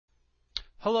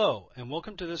Hello, and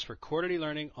welcome to this recorded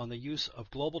e-learning on the use of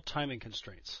global timing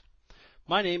constraints.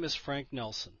 My name is Frank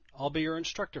Nelson. I'll be your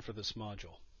instructor for this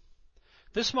module.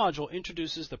 This module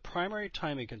introduces the primary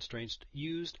timing constraints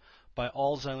used by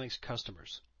all Xilinx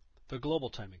customers, the global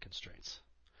timing constraints.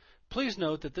 Please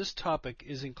note that this topic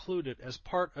is included as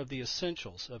part of the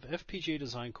Essentials of FPGA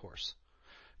Design course.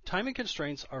 Timing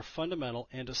constraints are fundamental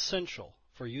and essential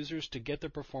for users to get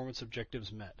their performance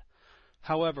objectives met.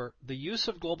 However, the use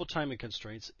of global timing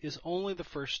constraints is only the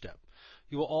first step.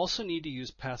 You will also need to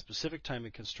use path-specific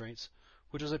timing constraints,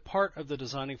 which is a part of the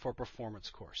Designing for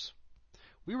Performance course.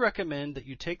 We recommend that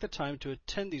you take the time to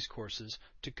attend these courses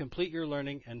to complete your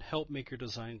learning and help make your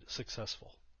design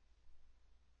successful.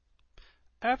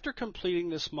 After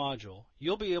completing this module,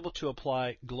 you'll be able to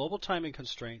apply global timing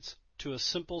constraints to a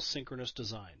simple synchronous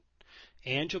design,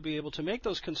 and you'll be able to make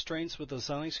those constraints with the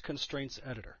Xilinx Constraints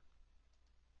Editor.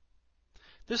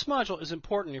 This module is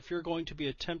important if you're going to be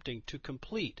attempting to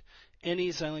complete any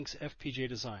Xilinx FPGA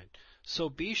design, so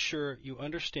be sure you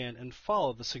understand and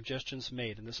follow the suggestions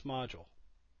made in this module.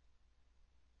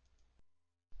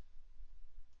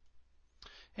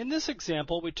 In this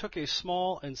example, we took a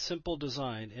small and simple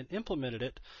design and implemented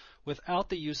it without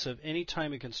the use of any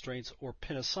timing constraints or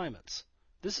pin assignments.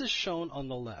 This is shown on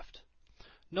the left.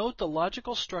 Note the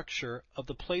logical structure of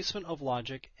the placement of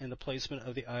logic and the placement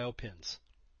of the I/O pins.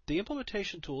 The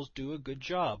implementation tools do a good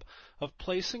job of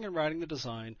placing and writing the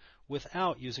design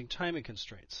without using timing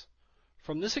constraints.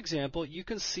 From this example, you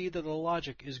can see that the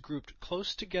logic is grouped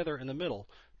close together in the middle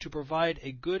to provide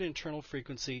a good internal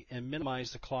frequency and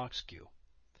minimize the clock skew.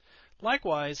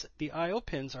 Likewise, the I/O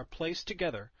pins are placed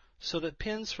together so that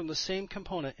pins from the same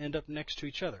component end up next to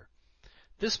each other.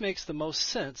 This makes the most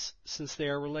sense since they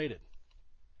are related.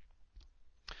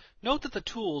 Note that the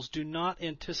tools do not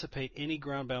anticipate any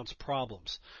ground bounce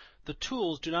problems. The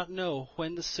tools do not know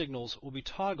when the signals will be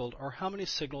toggled or how many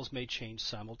signals may change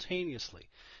simultaneously.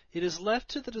 It is left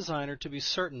to the designer to be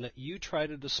certain that you try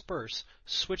to disperse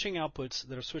switching outputs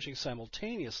that are switching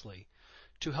simultaneously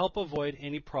to help avoid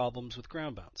any problems with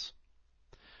ground bounce.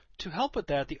 To help with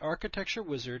that, the Architecture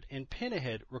Wizard and Pin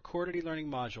Ahead recorded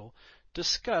e-learning module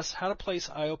discuss how to place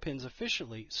I/O pins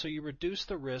efficiently so you reduce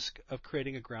the risk of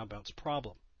creating a ground bounce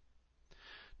problem.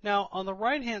 Now, on the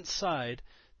right-hand side,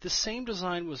 the same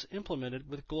design was implemented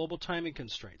with global timing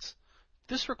constraints.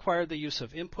 This required the use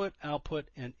of input, output,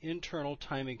 and internal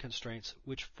timing constraints,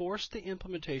 which forced the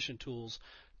implementation tools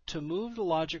to move the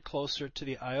logic closer to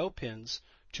the I/O pins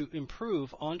to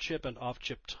improve on-chip and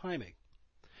off-chip timing.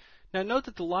 Now note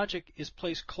that the logic is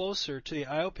placed closer to the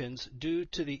I/O pins due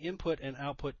to the input and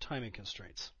output timing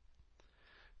constraints.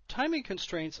 Timing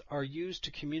constraints are used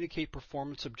to communicate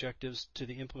performance objectives to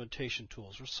the implementation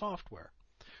tools or software,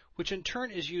 which in turn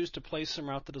is used to place and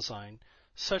route the design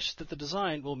such that the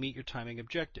design will meet your timing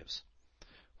objectives.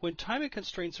 When timing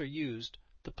constraints are used,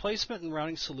 the placement and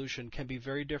routing solution can be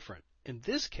very different. In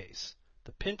this case,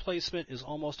 the pin placement is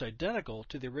almost identical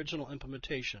to the original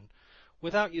implementation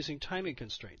without using timing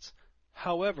constraints.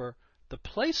 However, the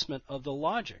placement of the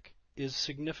logic is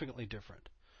significantly different.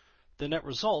 The net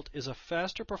result is a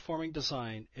faster performing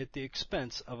design at the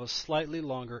expense of a slightly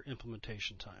longer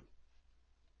implementation time.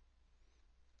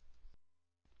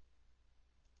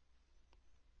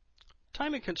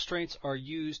 Timing constraints are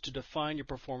used to define your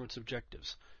performance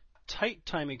objectives. Tight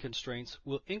timing constraints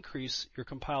will increase your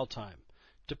compile time,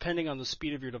 depending on the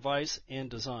speed of your device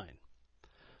and design.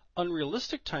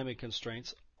 Unrealistic timing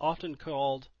constraints, often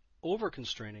called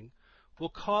over-constraining, will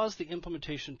cause the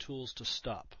implementation tools to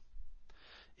stop.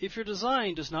 If your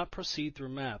design does not proceed through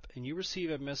map and you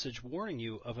receive a message warning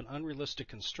you of an unrealistic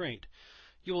constraint,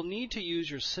 you will need to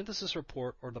use your synthesis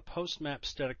report or the post-map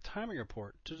static timing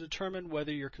report to determine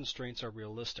whether your constraints are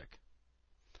realistic.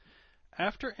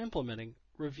 After implementing,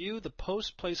 review the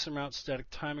post-place and route static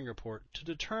timing report to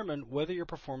determine whether your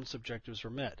performance objectives were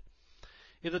met.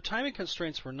 If the timing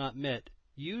constraints were not met,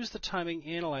 use the Timing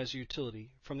Analyzer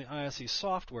utility from the ISE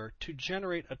software to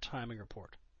generate a timing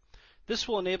report. This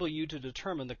will enable you to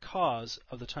determine the cause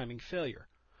of the timing failure.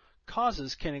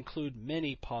 Causes can include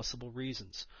many possible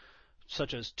reasons,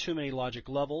 such as too many logic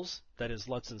levels, that is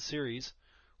LUTs in series,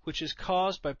 which is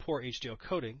caused by poor HDL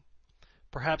coding,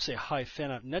 perhaps a high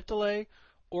fan-out net delay,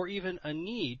 or even a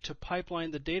need to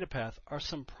pipeline the data path are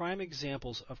some prime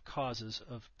examples of causes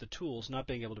of the tools not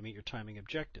being able to meet your timing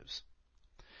objectives.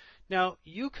 Now,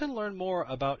 you can learn more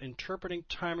about interpreting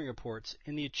timing reports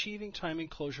in the Achieving Timing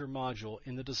Closure module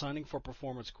in the Designing for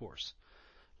Performance course.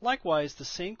 Likewise, the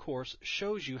same course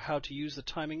shows you how to use the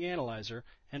Timing Analyzer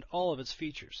and all of its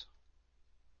features.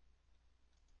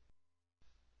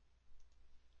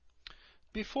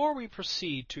 Before we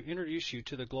proceed to introduce you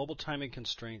to the global timing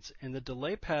constraints and the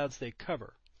delay paths they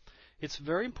cover, it's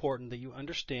very important that you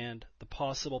understand the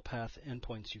possible path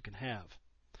endpoints you can have.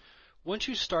 Once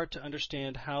you start to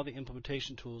understand how the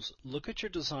implementation tools look at your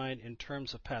design in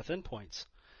terms of path endpoints,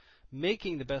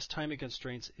 making the best timing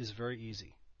constraints is very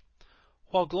easy.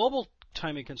 While global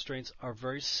timing constraints are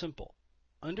very simple,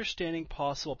 understanding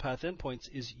possible path endpoints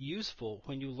is useful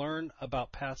when you learn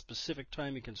about path-specific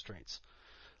timing constraints.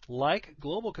 Like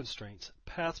global constraints,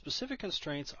 path-specific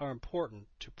constraints are important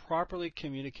to properly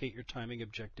communicate your timing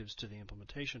objectives to the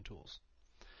implementation tools.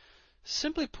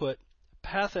 Simply put,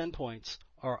 path endpoints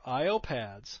are I/O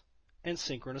paths and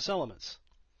synchronous elements.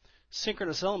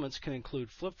 Synchronous elements can include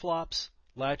flip-flops,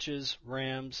 latches,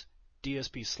 RAMs,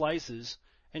 DSP slices,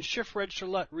 and shift register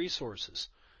LUT resources.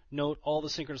 Note all the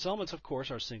synchronous elements, of course,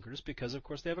 are synchronous because, of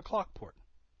course, they have a clock port.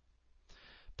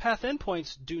 Path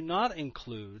endpoints do not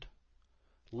include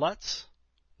LUTs,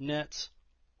 nets,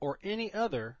 or any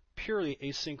other purely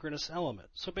asynchronous element.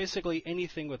 So basically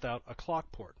anything without a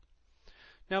clock port.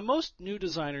 Now most new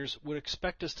designers would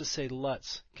expect us to say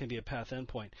LUTs can be a path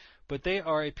endpoint, but they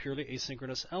are a purely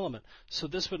asynchronous element, so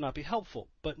this would not be helpful.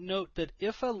 But note that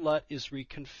if a LUT is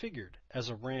reconfigured as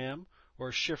a RAM or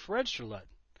a shift register LUT,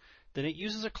 then it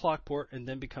uses a clock port and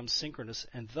then becomes synchronous,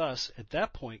 and thus, at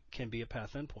that point, can be a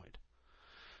path endpoint.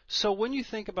 So when you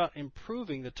think about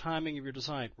improving the timing of your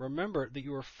design, remember that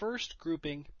you are first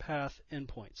grouping path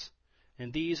endpoints.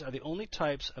 And these are the only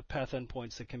types of path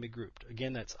endpoints that can be grouped.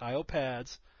 Again, that's I/O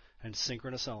paths and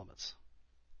synchronous elements.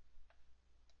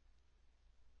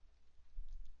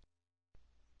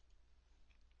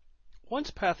 Once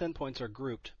path endpoints are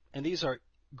grouped, and these are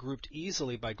grouped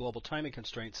easily by global timing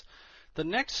constraints, the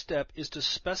next step is to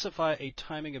specify a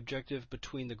timing objective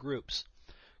between the groups.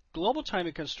 Global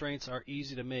timing constraints are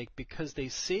easy to make because they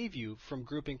save you from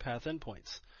grouping path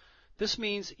endpoints. This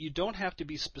means you don't have to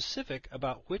be specific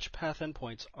about which path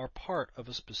endpoints are part of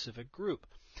a specific group.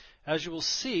 As you will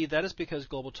see, that is because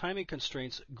global timing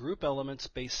constraints group elements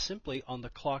based simply on the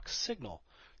clock signal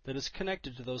that is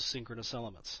connected to those synchronous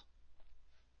elements.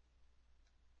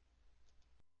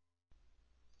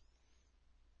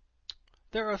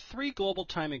 There are three global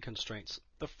timing constraints.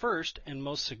 The first, and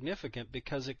most significant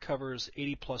because it covers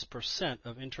 80+%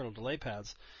 of internal delay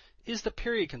paths, is the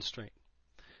period constraint.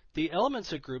 The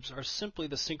elements it groups are simply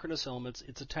the synchronous elements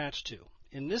it's attached to.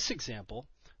 In this example,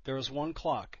 there is one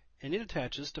clock, and it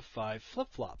attaches to 5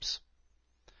 flip-flops.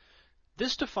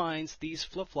 This defines these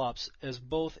flip-flops as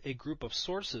both a group of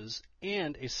sources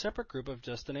and a separate group of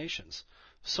destinations.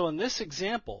 So in this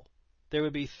example, there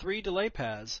would be 3 delay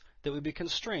paths that would be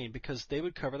constrained because they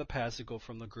would cover the paths that go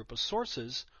from the group of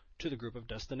sources to the group of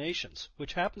destinations,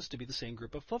 which happens to be the same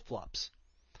group of flip-flops.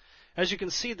 As you can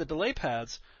see, the delay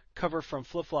paths cover from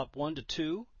flip-flop 1 to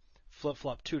 2,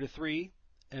 flip-flop 2 to 3,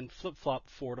 and flip-flop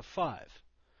 4 to 5.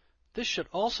 This should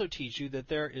also teach you that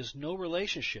there is no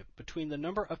relationship between the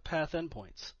number of path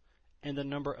endpoints and the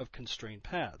number of constrained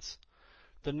paths.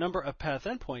 The number of path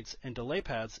endpoints and delay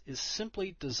paths is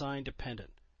simply design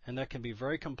dependent, and that can be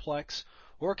very complex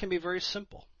or it can be very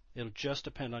simple. It'll just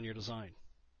depend on your design.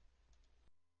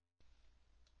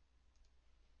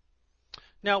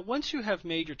 Now, once you have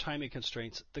made your timing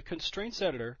constraints, the constraints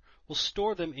editor will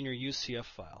store them in your UCF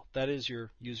file. That is your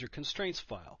user constraints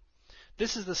file.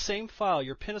 This is the same file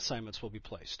your pin assignments will be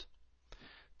placed.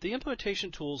 The implementation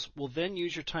tools will then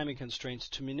use your timing constraints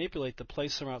to manipulate the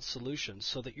place and route solutions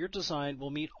so that your design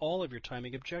will meet all of your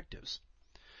timing objectives.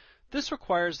 This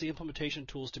requires the implementation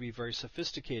tools to be very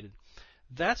sophisticated.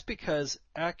 That's because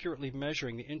accurately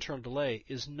measuring the internal delay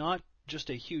is not just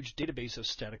a huge database of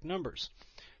static numbers.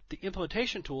 The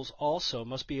implementation tools also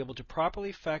must be able to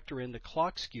properly factor in the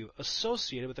clock skew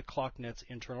associated with the clock net's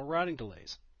internal routing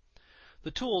delays.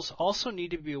 The tools also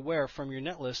need to be aware from your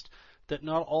netlist that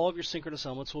not all of your synchronous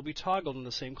elements will be toggled on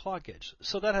the same clock edge,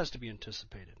 so that has to be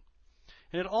anticipated.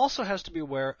 And it also has to be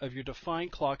aware of your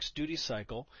defined clock's duty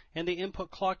cycle and the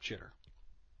input clock jitter.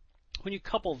 When you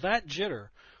couple that jitter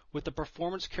with the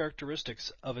performance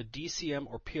characteristics of a DCM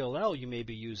or PLL you may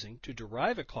be using to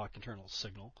derive a clock internal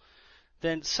signal,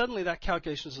 then suddenly that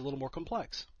calculation is a little more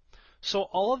complex. So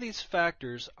all of these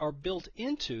factors are built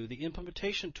into the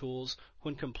implementation tools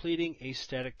when completing a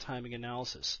static timing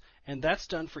analysis, and that's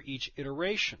done for each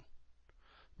iteration.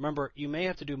 Remember, you may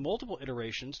have to do multiple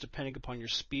iterations depending upon your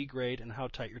speed grade and how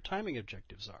tight your timing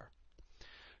objectives are.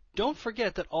 Don't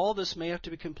forget that all this may have to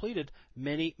be completed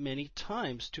many, many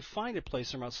times to find a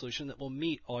place and route solution that will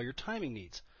meet all your timing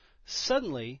needs.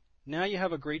 Suddenly, now you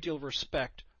have a great deal of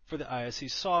respect for the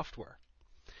ISE software.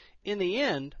 In the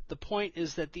end, the point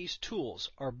is that these tools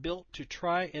are built to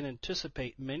try and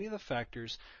anticipate many of the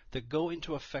factors that go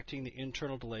into affecting the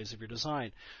internal delays of your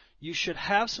design. You should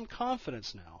have some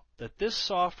confidence now that this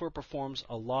software performs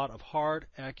a lot of hard,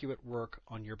 accurate work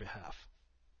on your behalf.